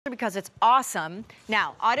because it's awesome.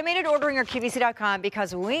 Now, automated ordering or QVC.com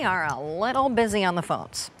because we are a little busy on the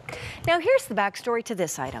phones. Now, here's the backstory to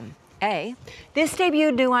this item. A, this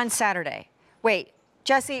debuted new on Saturday. Wait,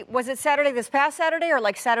 Jesse, was it Saturday this past Saturday or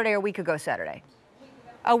like Saturday a week ago Saturday?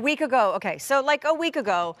 A week ago, okay. So like a week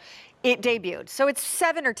ago, it debuted. So it's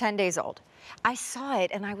 7 or 10 days old. I saw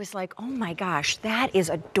it and I was like, oh my gosh, that is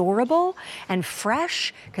adorable and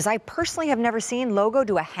fresh, because I personally have never seen Logo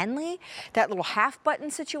do a Henley, that little half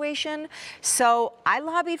button situation. So I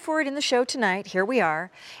lobbied for it in the show tonight. Here we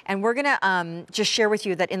are. And we're gonna just share with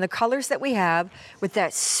you that in the colors that we have with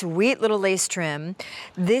that sweet little lace trim,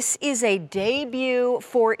 this is a debut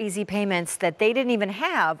for Easy Payments that they didn't even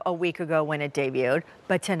have a week ago when it debuted,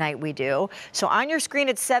 but tonight we do. So on your screen,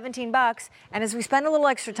 it's 17 bucks. And as we spend a little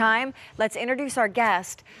extra time, let's introduce our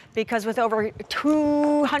guest, because with over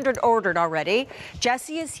 200 ordered already,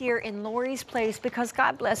 Jessie is here in Lori's place because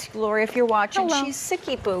God bless you, Lori, if you're watching. Hello. She's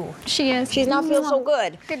sicky poo. She is. She's not feeling so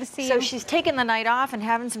good. Good to see you. So she's taking the night off and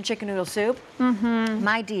having some chicken noodle soup. Mm-hmm.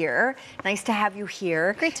 My dear, nice to have you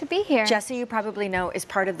here. Great to be here. Jessie, you probably know, is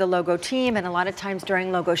part of the Logo team, and a lot of times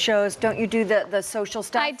during Logo shows, don't you do the social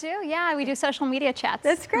stuff? I do, yeah. We do social media chats.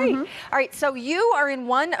 That's great. All right, so you are in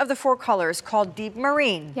one of the 4 colors called Deep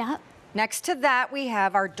Marine. Yeah. Next to that, we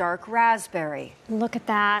have our dark raspberry. Look at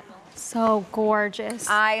that. So gorgeous.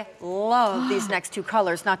 I love these next 2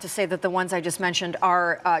 colors, not to say that the ones I just mentioned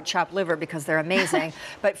are chopped liver, because they're amazing.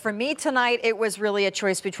 But for me tonight, it was really a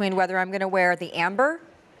choice between whether I'm gonna wear the amber,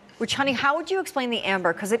 which, honey, how would you explain the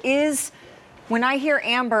amber? Because it is, when I hear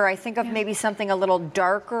amber, I think of maybe something a little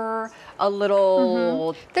darker, a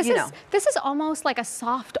little, This is almost like a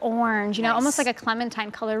soft orange, you know, almost like a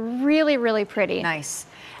clementine color. Really, really pretty. Nice.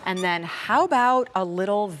 And then how about a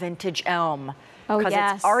little vintage elm? Oh, because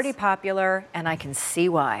yes. it's already popular, and I can see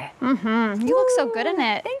why. You look so good in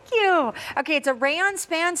it. Thank you. Okay, it's a rayon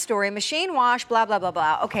span story, machine wash, blah, blah, blah,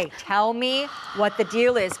 blah. Okay, tell me what the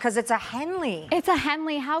deal is, because it's a Henley. It's a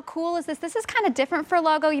Henley. How cool is this? This is kind of different for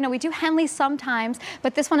Logo. You know, we do Henley sometimes,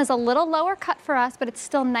 but this one is a little lower cut for us, but it's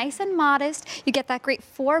still nice and modest. You get that great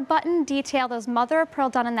 4-button detail, those mother of pearl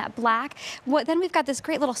done in that black. Then we've got this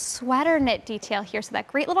great little sweater knit detail here, so that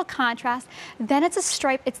great little contrast. Then it's a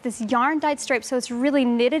stripe. It's this yarn dyed stripe, so it's really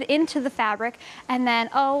knitted into the fabric. And then,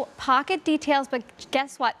 pocket details, but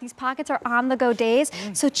guess what? These pockets are on the go days.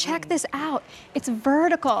 So check this out. It's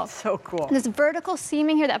vertical. So cool. This vertical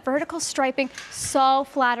seaming here, that vertical striping, so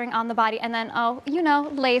flattering on the body. And then, you know,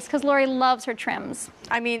 lace, because Lori loves her trims.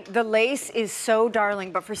 I mean, the lace is so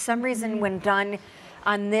darling, but for some reason, when done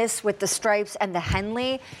on this with the stripes and the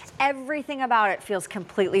Henley, everything about it feels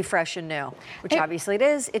completely fresh and new, which obviously it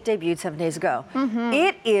is. It debuted 7 days ago.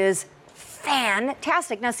 It is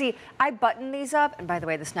fantastic. Now see, I buttoned these up, and by the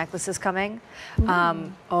way, this necklace is coming.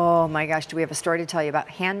 Oh my gosh, do we have a story to tell you about?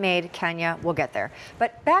 Handmade, Kenya, we'll get there.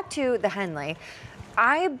 But back to the Henley.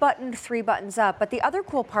 I buttoned 3 buttons up, but the other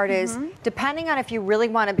cool part is, depending on if you really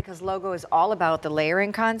want it, because Logo is all about the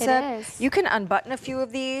layering concept, you can unbutton a few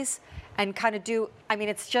of these and kind of do, I mean,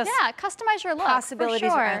 it's just... Yeah, customize your look, possibilities for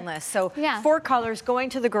sure. are endless. So 4 colors going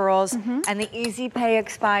to the girls, and the easy pay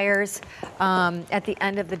expires at the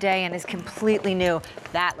end of the day and is completely new.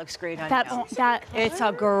 That looks great on you. It's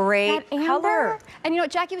a great color. And you know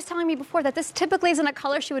what, Jackie was telling me before that this typically isn't a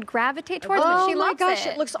color she would gravitate towards, but she loves it. Oh my gosh,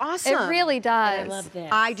 it looks awesome. It really does. I love this.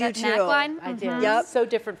 I do too. Neckline? I do. Yep. So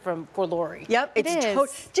different for Lori. Yep, It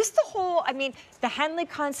is. Just the whole, I mean, the Henley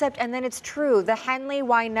concept, and then it's true, the Henley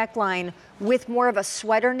Y neckline with more of a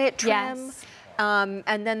sweater knit trim. Yes.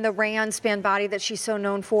 And then the rayon span body that she's so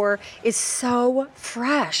known for is so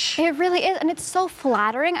fresh. It really is, and it's so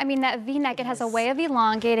flattering. I mean, that V-neck, it has a way of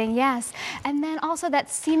elongating, yes. And then also that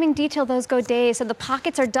seaming detail, those godets, so the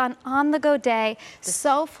pockets are done on the godet,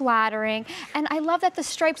 so flattering. And I love that the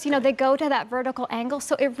stripes, you know, they go to that vertical angle,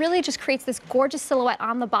 so it really just creates this gorgeous silhouette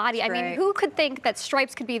on the body. I mean, who could think that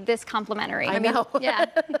stripes could be this complimentary? I know. Yeah.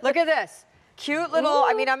 Look at this. Cute little,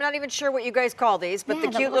 I mean, I'm not even sure what you guys call these, but the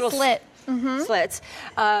cute little slit. slits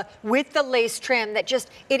with the lace trim that just,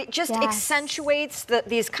 it just accentuates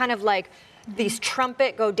these kind of like, these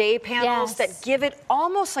trumpet godet panels that give it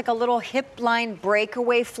almost like a little hip line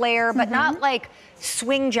breakaway flare, but not like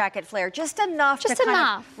swing jacket flare, just enough to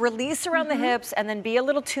kind of release around the hips and then be a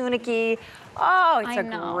little tunicky. Oh, it's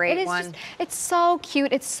a great one. It's so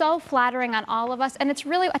cute. It's so flattering on all of us. And it's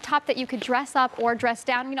really a top that you could dress up or dress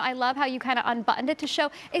down. You know, I love how you kind of unbuttoned it to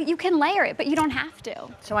show you can layer it, but you don't have to.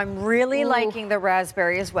 So I'm really liking the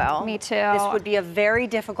raspberry as well. Me too. This would be a very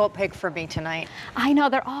difficult pick for me tonight. I know,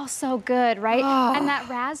 they're all so good, right? And that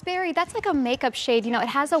raspberry, that's like a makeup shade. You know, it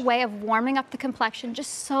has a way of warming up the complexion,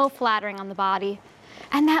 just so flattering on the body.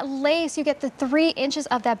 And that lace, you get the 3 inches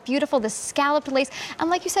of that beautiful, this scalloped lace. And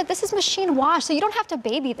like you said, this is machine wash, so you don't have to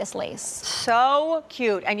baby this lace. So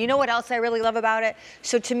cute. And you know what else I really love about it?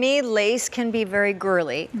 So to me, lace can be very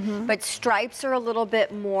girly, but stripes are a little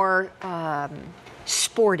bit more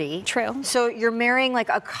sporty. True. So you're marrying like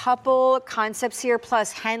a couple concepts here,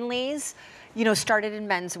 plus Henley's, you know, started in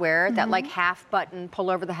menswear, that like half button pull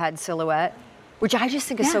over the head silhouette, which I just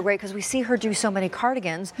think is so great because we see her do so many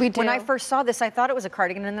cardigans. We do. When I first saw this, I thought it was a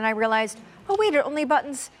cardigan, and then I realized, oh wait, it only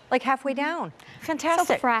buttons like halfway down.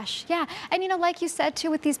 Fantastic. So fresh, yeah. And you know, like you said too,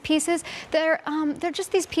 with these pieces, they're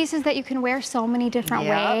just these pieces that you can wear so many different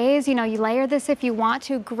ways. You know, you layer this if you want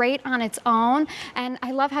to, great on its own. And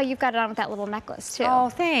I love how you've got it on with that little necklace too. Oh,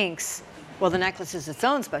 thanks. Well, the necklace is its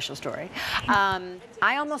own special story.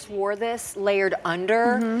 I almost wore this layered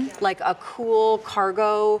under like a cool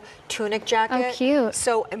cargo tunic jacket. Oh, cute.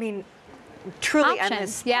 So, I mean, truly Options,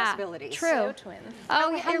 endless yeah, possibilities. true. So twins.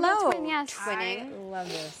 Oh, hello. Twin, yes. Twinning. I love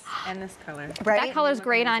this. And this color. Right? That color's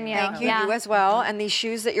great on you. Thank you, Yeah. you as well. And these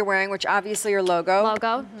shoes that you're wearing, which obviously are logo.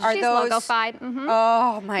 Logo. Are She's those logo-fied.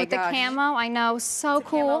 Oh my With gosh. the camo, I know, so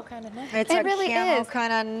cool. Kind of nice. It's It a really camo is.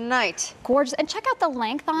 kind of night. Gorgeous. And check out the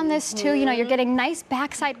length on this too. You know, you're getting nice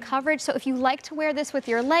backside coverage. So if you like to wear this with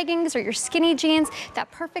your leggings or your skinny jeans, that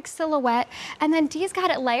perfect silhouette. And then Dee's got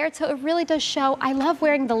it layered, so it really does show. I love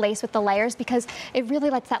wearing the lace with the layers because it really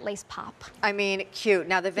lets that lace pop. I mean, cute.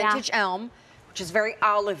 Now the vintage elm, which is very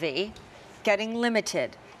olivey, getting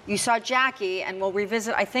limited. You saw Jackie, and we'll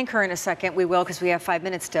revisit, I think, her in a second. We will, because we have 5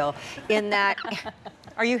 minutes still. In that,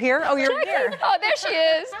 are you here? Oh, you're here. Oh, there she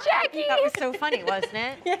is, Jackie. That was so funny, wasn't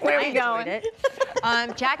it? Where are I we going? enjoyed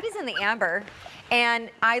it. Jackie's in the amber. And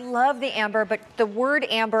I love the amber, but the word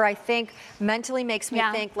amber, I think, mentally makes me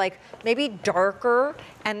think like maybe darker.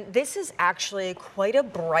 And this is actually quite a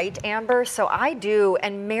bright amber, so I do.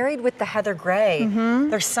 And married with the heather gray,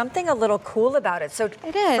 there's something a little cool about it. So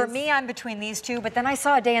It is. for me, I'm between these two, but then I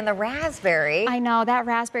saw a day in the raspberry. I know, that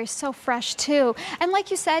raspberry is so fresh too. And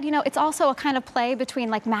like you said, you know, it's also a kind of play between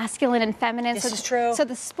like masculine and feminine. This is true. So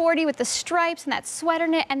the sporty with the stripes and that sweater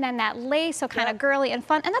knit and then that lace, so kind of girly and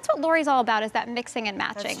fun. And that's what Lori's all about, is that mixing and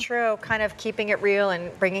matching. That's true, kind of keeping it real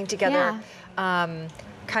and bringing together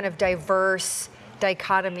kind of diverse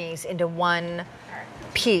dichotomies into one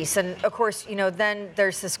piece. And of course, you know, then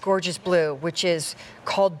there's this gorgeous blue, which is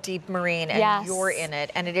called Deep Marine, and you're in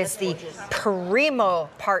it. And it is the primo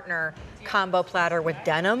partner combo platter with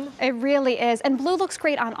denim. It really is. And blue looks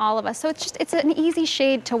great on all of us. So it's an easy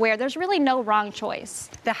shade to wear. There's really no wrong choice.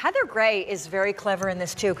 The heather gray is very clever in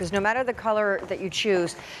this too, because no matter the color that you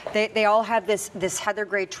choose, they all have this heather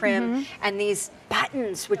gray trim and these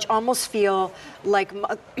buttons, which almost feel like,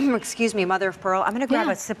 excuse me, mother of pearl. I'm gonna grab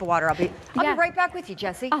a sip of water. I'll be right back with you,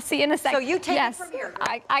 Jessie. I'll see you in a second. So you take it from here.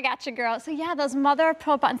 I got you, girl. So yeah, those mother of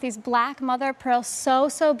pearl buttons, these black mother of pearl,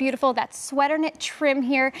 so beautiful. That sweater knit trim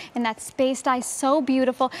here and that space dye, so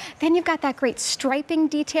beautiful. Then you've got that great striping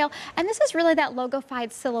detail. And this is really that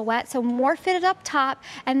logo-fied silhouette. So more fitted up top.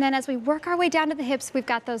 And then as we work our way down to the hips, we've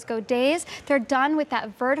got those godets. They're done with that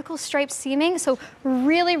vertical stripe seaming. So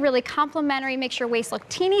really complimentary. Makes your waist look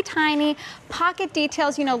teeny tiny. Pocket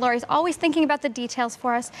details. You know, Lori's always thinking about the details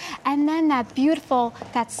for us. And then that beautiful,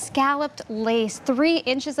 that scalloped lace. 3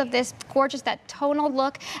 inches of this, gorgeous, that tonal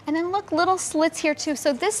look. And then look, little slits here too.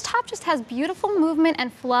 So this top just has beautiful movement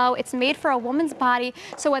and flow. It's made for a woman's body.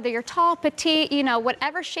 So whether you're tall, petite, you know,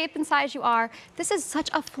 whatever shape and size you are, this is such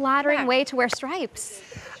a flattering way to wear stripes.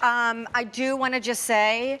 I do want to just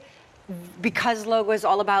say, because logo is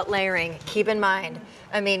all about layering, keep in mind,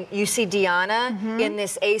 I mean, you see Deanna in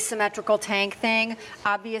this asymmetrical tank thing.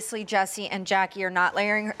 Obviously, Jessie and Jackie are not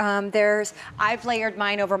layering theirs. I've layered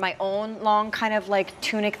mine over my own long kind of like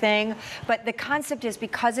tunic thing. But the concept is,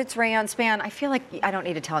 because it's rayon span, I feel like I don't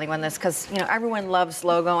need to tell anyone this, because, you know, everyone loves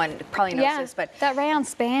logo and probably knows this, but that rayon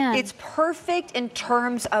span. It's perfect in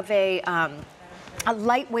terms of a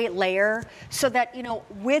lightweight layer, so that, you know,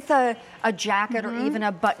 with a jacket or even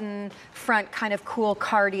a button front kind of cool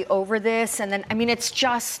cardi over this, and then, I mean, it's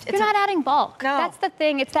just... You're not adding bulk. No. That's the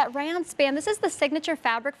thing. It's that rayon span. This is the signature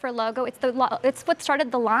fabric for logo. It's what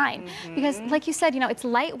started the line. Because, like you said, you know, it's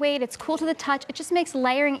lightweight, it's cool to the touch, it just makes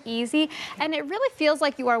layering easy, and it really feels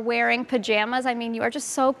like you are wearing pajamas. I mean, you are just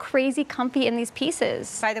so crazy comfy in these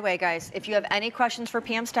pieces. By the way, guys, if you have any questions for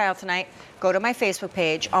PM Style tonight, go to my Facebook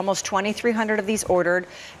page. Almost 2,300 of these ordered.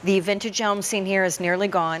 The vintage elm seen here is nearly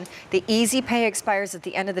gone. The easy pay expires at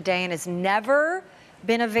the end of the day and is never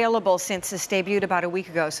been available since this debuted about a week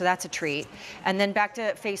ago, so that's a treat. And then back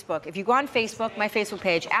to Facebook. If you go on Facebook, my Facebook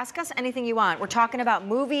page, ask us anything you want. We're talking about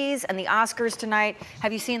movies and the Oscars tonight.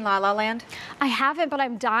 Have you seen La La Land? I haven't, but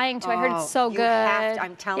I'm dying to. I heard it's so you good. Have to,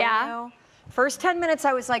 I'm telling you. First 10 minutes,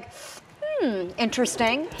 I was like,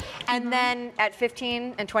 interesting. And then at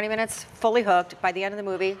 15 and 20 minutes, fully hooked. By the end of the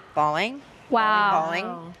movie, bawling. Wow.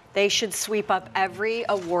 Bawling. They should sweep up every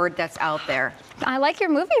award that's out there. I like your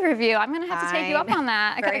movie review. I'm going to have to take you up on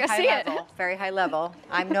that. I got to go see it. Very high level.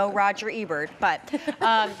 I'm no Roger Ebert, but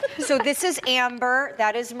so this is amber.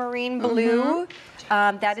 That is marine blue.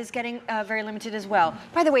 That is getting very limited as well.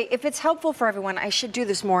 By the way, if it's helpful for everyone, I should do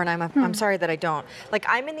this more, and I'm sorry that I don't. Like,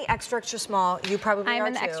 I'm in the extra small. You probably are too. I'm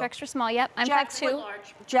in the extra small. Yep, I'm 5'2".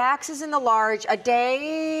 Jax is in the large. A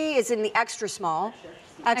day is in the extra small.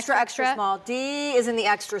 Extra small. D is in the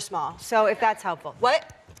extra small. So if that's helpful.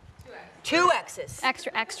 What? 2X's.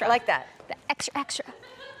 Extra. I like that. The extra.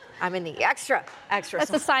 I'm in the extra That's small.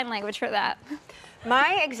 the sign language for that.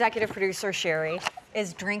 My executive producer, Sherry,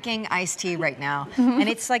 is drinking iced tea right now. And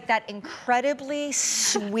it's like that incredibly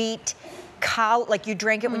sweet, like you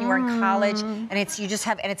drank it when you were in college, and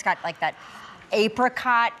it's got like that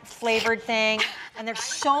apricot flavored thing, and there's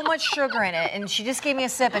so much sugar in it, and she just gave me a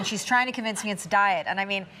sip, and she's trying to convince me it's diet, and I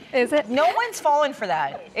mean, is it? No one's fallen for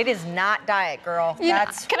that. It is not diet, girl. Can I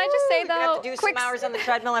just say though, you have to do some hours on the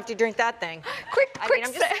treadmill after you drink that thing. I'm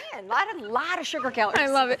just saying, a lot of sugar calories. I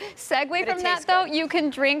love it. Segue from that though, you can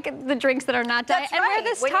drink the drinks that are not diet and wear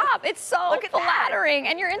this top. It's so flattering,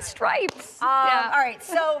 and you're in stripes. All right,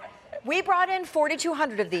 so we brought in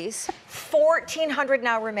 4,200 of these. 1,400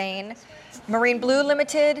 now remain. Marine Blue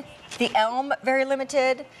limited, the Elm very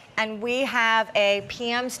limited, and we have a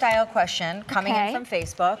PM style question coming in from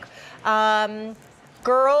Facebook.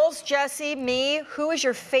 Girls, Jessie, me, who is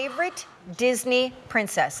your favorite Disney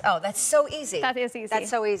princess? Oh, that's so easy. That is easy. That's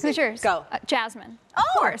so easy. Who's yours? Go. Jasmine. Oh,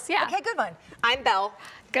 of course, yeah. Okay, good one. I'm Belle.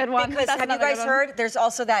 Good one. Because have you guys heard? There's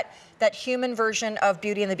also that human version of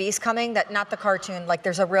Beauty and the Beast coming. That not the cartoon. Like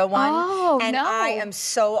there's a real one. Oh and no! I am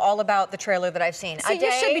so all about the trailer that I've seen. So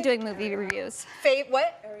you should be doing movie reviews.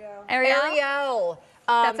 What? Ariel.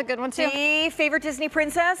 That's a good one too. The favorite Disney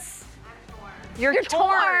princess? You're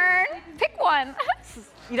torn. Pick one.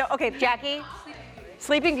 Okay, Jackie.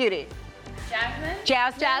 Sleeping Beauty.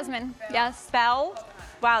 Jasmine. Yes. Belle.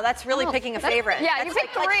 Wow, that's really picking a favorite. Yeah, you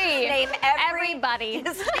pick 3. Name everybody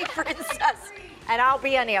Disney princess, and I'll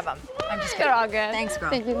be any of them. I'm just kidding. They're all good. Thanks,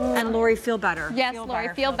 girl. Thank you. And Lori, feel better. Yes, Lori,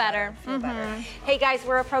 feel better. Hey guys,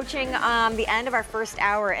 we're approaching the end of our first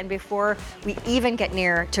hour, and before we even get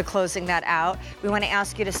near to closing that out, we want to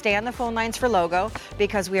ask you to stay on the phone lines for Logo,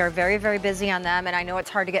 because we are very, very busy on them, and I know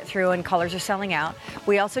it's hard to get through and colors are selling out.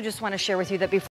 We also just want to share with you that before